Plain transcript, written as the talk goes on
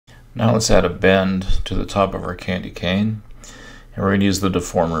Now let's add a bend to the top of our candy cane. And we're going to use the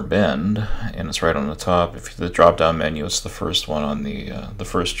deformer bend, and it's right on the top. If the drop-down menu, it's the first one on the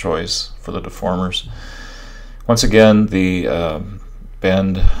first choice for the deformers. Once again, the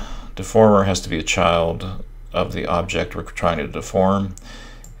bend deformer has to be a child of the object we're trying to deform.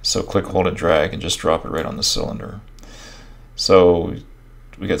 So click, hold, and drag, and just drop it right on the cylinder. So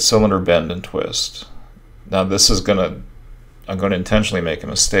we get cylinder bend and twist. Now this is I'm going to intentionally make a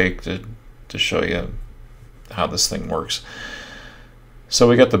mistake to show you how this thing works. So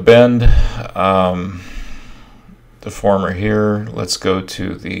we got the bend deformer here. Let's go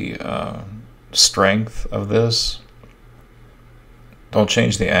to the strength of this. Don't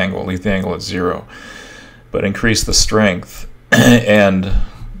change the angle, leave the angle at 0, but increase the strength. And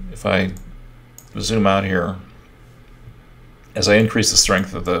if I zoom out here, as I increase the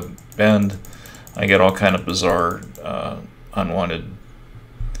strength of the bend, I get all kind of bizarre unwanted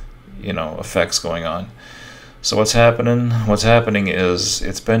effects going on. So what's happening? What's happening is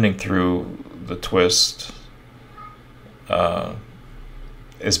it's bending through the twist.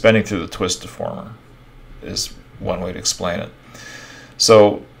 It's bending through the twist deformer, is one way to explain it.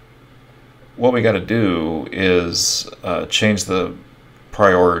 So what we got to do is change the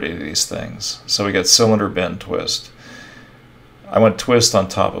priority of these things. So we got cylinder, bend, twist. I want twist on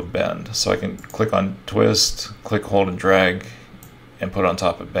top of bend, so I can click on twist, click, hold, and drag, and put on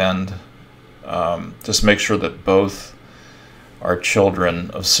top of bend. Just make sure that both are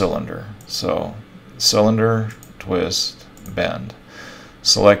children of cylinder. So cylinder, twist, bend.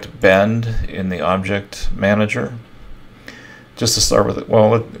 Select bend in the object manager. Just to start with it,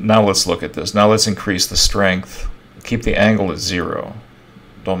 well, now let's look at this. Now let's increase the strength. Keep the angle at 0.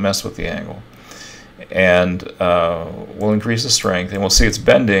 Don't mess with the angle. And we'll increase the strength, and we'll see it's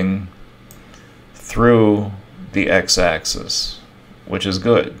bending through the x-axis, which is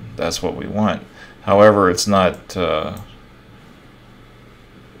good. That's what we want. However, it's not, I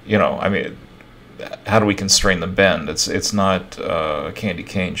mean, how do we constrain the bend? It's not a candy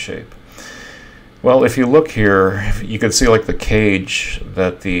cane shape. Well, if you look here, you can see like the cage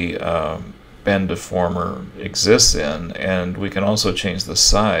that the bend deformer exists in, and we can also change the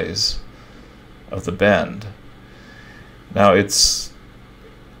size of the bend. Now it's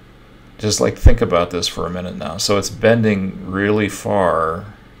just like, think about this for a minute now. So it's bending really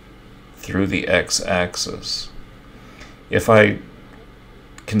far through the x-axis. If I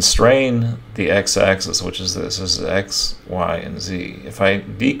constrain the x-axis, which is this is x, y, and z, if I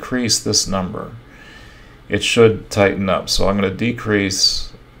decrease this number, it should tighten up. So I'm going to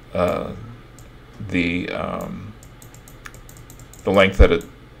decrease the length that it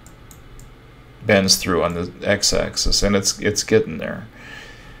bends through on the x-axis, and it's getting there.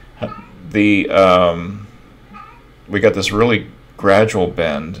 We got this really gradual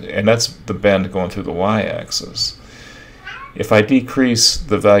bend, and that's the bend going through the y-axis. If I decrease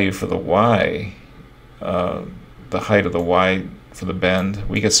the value for the y, the height of the y for the bend,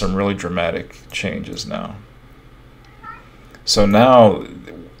 we get some really dramatic changes now. So now,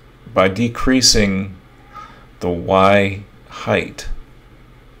 by decreasing the y height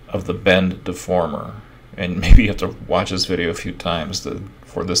of the bend deformer, and maybe you have to watch this video a few times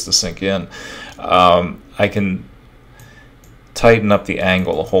for this to sink in, I can tighten up the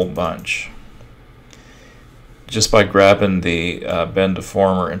angle a whole bunch just by grabbing the bend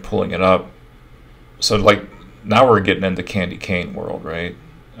deformer and pulling it up. So like now we're getting into candy cane world, right?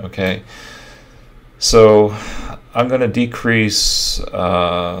 Okay, so I'm going to decrease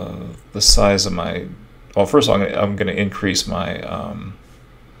the size of my, well, first of all, I'm going to increase my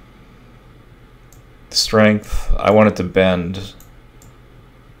strength. I want it to bend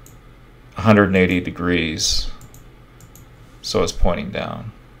 180 degrees, so it's pointing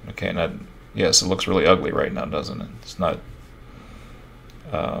down. Okay, and yes, it looks really ugly right now, doesn't it? It's not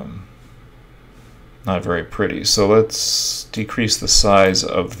very pretty. So let's decrease the size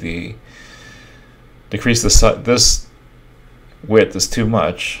of the, this width is too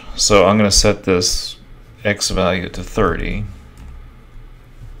much, so I'm going to set this x value to 30.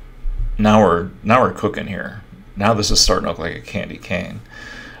 Now we're cooking here. Now this is starting to look like a candy cane.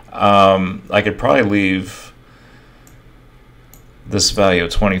 I could probably leave this value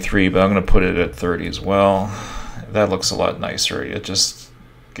of 23, but I'm going to put it at 30 as well. That looks a lot nicer. It just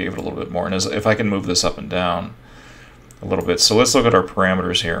gave it a little bit more. And if I can move this up and down a little bit. So let's look at our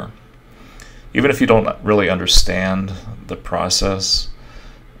parameters here. Even if you don't really understand the process,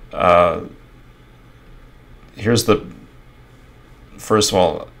 here's the, first of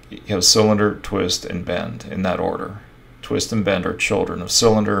all, you have cylinder, twist, and bend in that order. Twist and bend are children of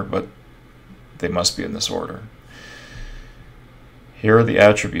cylinder, but they must be in this order. Here are the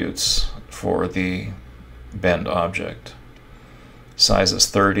attributes for the bend object. Size is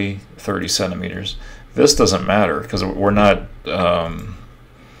 30 centimeters. This doesn't matter because we're not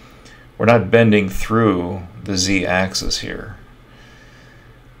bending through the z-axis here.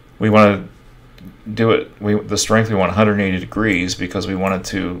 We want to do it. The strength we want 180 degrees because we want it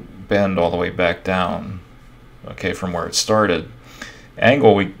to bend all the way back down. Okay, from where it started.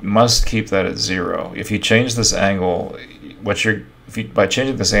 Angle, we must keep that at 0. If you change this angle, by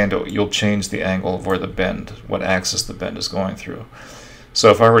changing this angle, you'll change the angle of where the bend, what axis the bend is going through.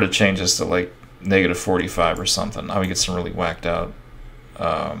 So if I were to change this to like -45 or something, I would get some really whacked out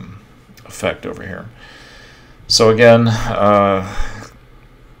effect over here. So again,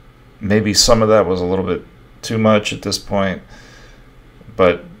 maybe some of that was a little bit too much at this point,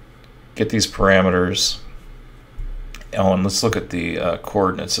 but get these parameters. Oh, and let's look at the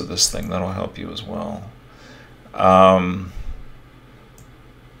coordinates of this thing. That'll help you as well.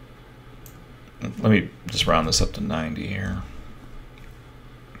 Let me just round this up to 90 here,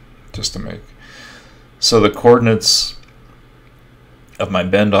 just to make. So the coordinates of my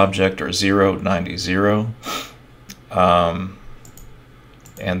bend object are 0, 90, 0. And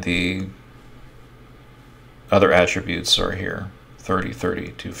the other attributes are here: 30,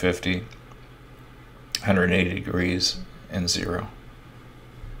 30, 250, 180 degrees, and 0.